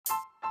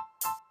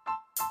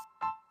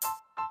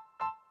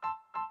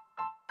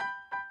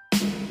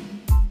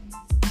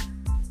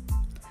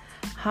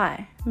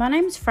Hi, my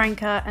name's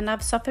Franca and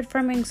I've suffered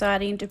from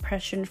anxiety and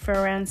depression for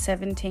around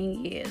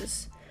 17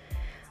 years.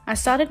 I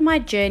started my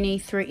journey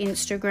through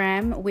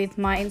Instagram with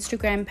my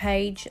Instagram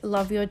page,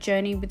 Love Your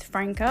Journey with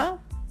Franca,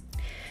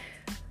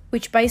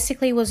 which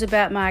basically was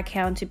about my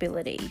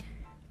accountability.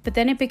 But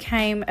then it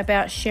became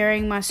about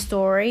sharing my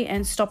story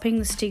and stopping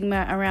the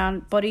stigma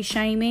around body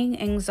shaming,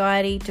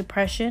 anxiety,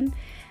 depression,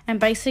 and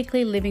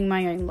basically living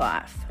my own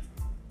life.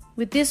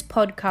 With this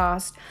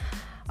podcast,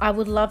 I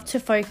would love to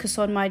focus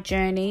on my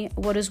journey,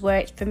 what has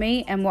worked for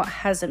me and what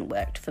hasn't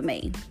worked for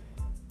me.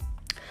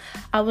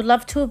 I would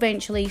love to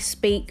eventually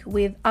speak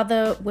with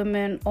other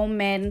women or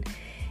men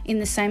in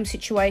the same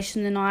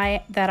situation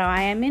that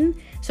I am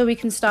in, so we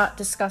can start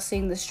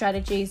discussing the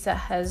strategies that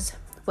has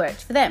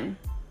worked for them.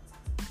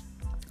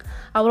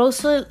 I would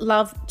also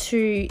love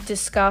to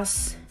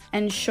discuss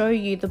and show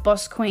you the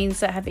boss queens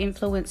that have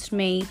influenced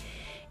me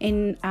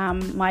in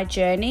my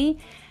journey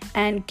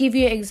and give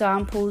you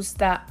examples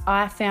that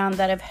I found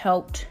that have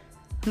helped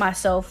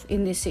myself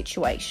in this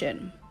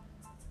situation.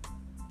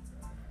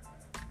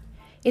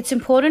 It's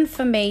important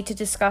for me to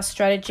discuss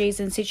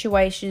strategies and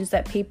situations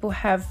that people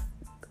have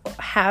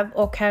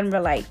or can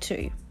relate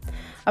to.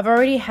 I've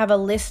already have a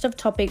list of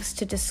topics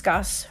to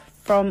discuss,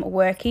 from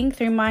working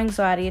through my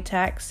anxiety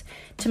attacks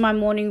to my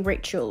morning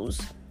rituals.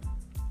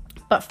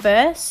 But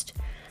first,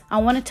 I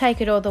want to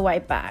take it all the way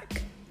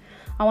back.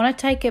 I want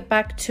to take it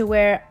back to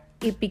where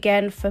it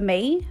began for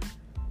me,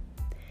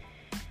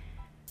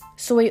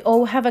 so we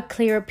all have a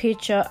clearer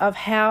picture of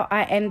how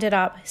I ended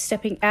up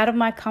stepping out of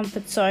my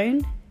comfort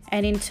zone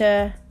and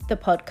into the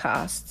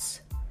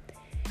podcasts.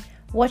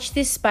 Watch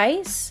this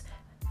space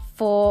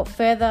for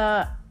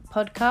further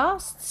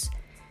podcasts,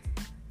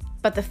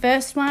 but the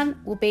first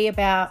one will be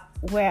about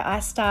where I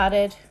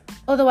started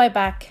all the way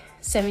back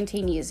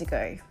 17 years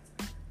ago.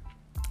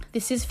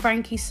 This is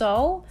Frankie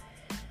Soul.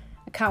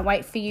 I can't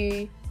wait for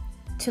you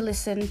to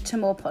listen to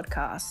more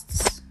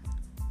podcasts.